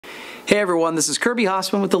Hey everyone, this is Kirby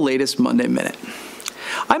Hasseman with the latest Monday Minute.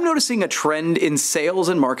 I'm noticing a trend in sales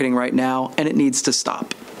and marketing right now, and it needs to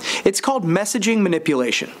stop. It's called messaging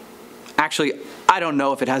manipulation. Actually, I don't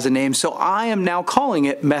know if it has a name, so I am now calling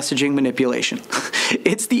it messaging manipulation.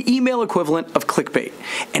 It's the email equivalent of clickbait,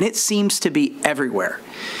 and it seems to be everywhere.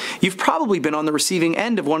 You've probably been on the receiving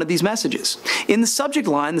end of one of these messages. In the subject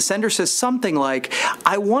line, the sender says something like,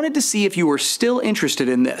 "I wanted to see if you were still interested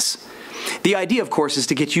in this." The idea, of course, is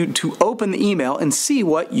to get you to open the email and see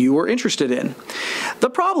what you were interested in.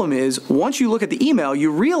 The problem is, once you look at the email,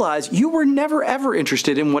 you realize you were never ever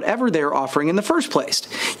interested in whatever they're offering in the first place.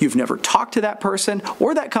 You've never talked to that person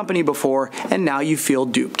or that company before, and now you feel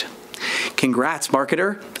duped. Congrats,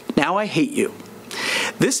 marketer. Now I hate you.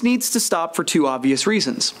 This needs to stop for two obvious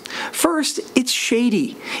reasons. First, it's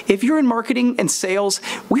shady. If you're in marketing and sales,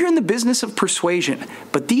 we're in the business of persuasion,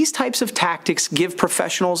 but these types of tactics give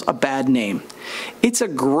professionals a bad name. It's a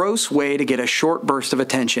gross way to get a short burst of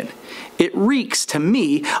attention. It reeks, to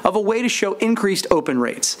me, of a way to show increased open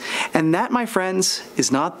rates. And that, my friends,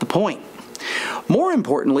 is not the point. More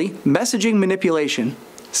importantly, messaging manipulation.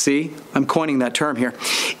 See, I'm coining that term here.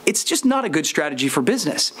 It's just not a good strategy for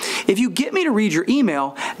business. If you get me to read your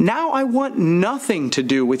email, now I want nothing to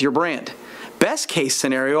do with your brand. Best case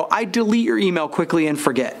scenario, I delete your email quickly and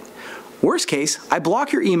forget. Worst case, I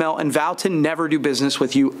block your email and vow to never do business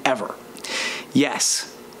with you ever.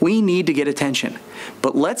 Yes, we need to get attention,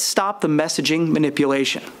 but let's stop the messaging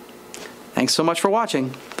manipulation. Thanks so much for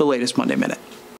watching the latest Monday Minute.